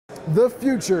the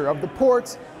future of the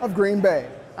Port of Green Bay.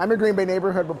 I'm your Green Bay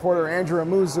neighborhood reporter Andrew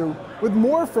Amuzu with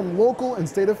more from local and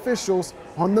state officials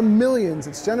on the millions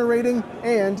it's generating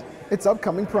and its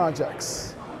upcoming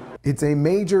projects. It's a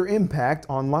major impact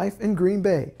on life in Green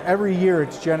Bay. Every year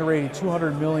it's generating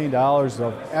 $200 million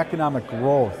of economic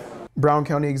growth. Brown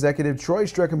County Executive Troy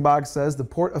Streckenbach says the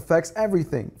port affects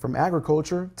everything from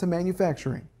agriculture to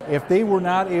manufacturing. If they were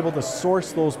not able to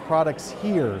source those products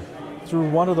here through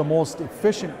one of the most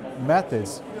efficient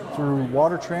methods, through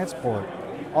water transport,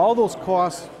 all those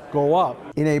costs go up.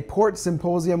 In a port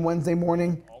symposium Wednesday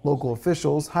morning, local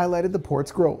officials highlighted the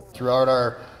port's growth. Throughout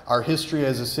our history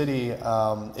as a city,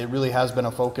 it really has been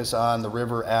a focus on the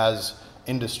river as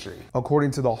industry.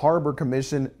 According to the Harbor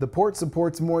Commission, the port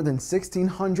supports more than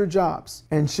 1,600 jobs,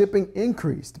 and shipping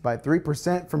increased by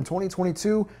 3% from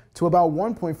 2022 to about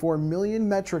 1.4 million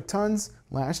metric tons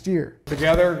last year.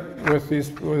 Together with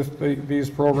these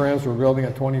programs, we're building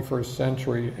a 21st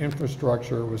century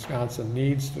infrastructure Wisconsin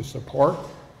needs to support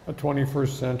a 21st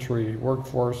century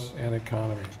workforce and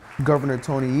economy. Governor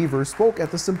Tony Evers spoke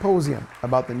at the symposium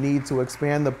about the need to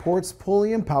expand the port's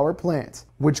Pulliam Power plant,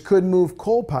 which could move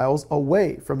coal piles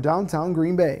away from downtown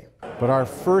Green Bay. But our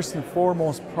first and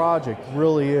foremost project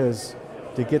really is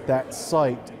to get that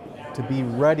site to be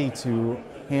ready to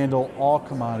handle all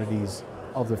commodities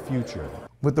of the future.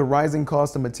 With the rising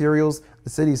cost of materials, the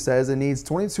city says it needs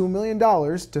 $22 million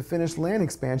to finish land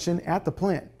expansion at the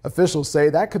plant. Officials say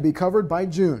that could be covered by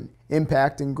June.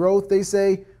 Impact and growth, they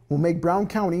say, will make Brown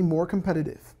County more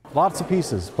competitive. Lots of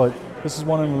pieces, but this is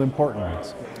one of the important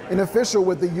ones. An official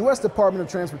with the U.S. Department of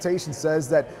Transportation says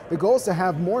that the goal is to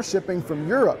have more shipping from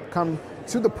Europe come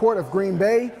to the port of Green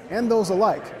Bay and those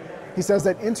alike. He says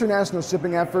that international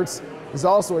shipping efforts is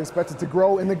also expected to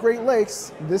grow in the Great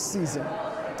Lakes this season.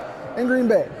 In Green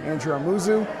Bay, Andrew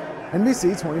Amuzu,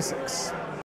 NBC 26.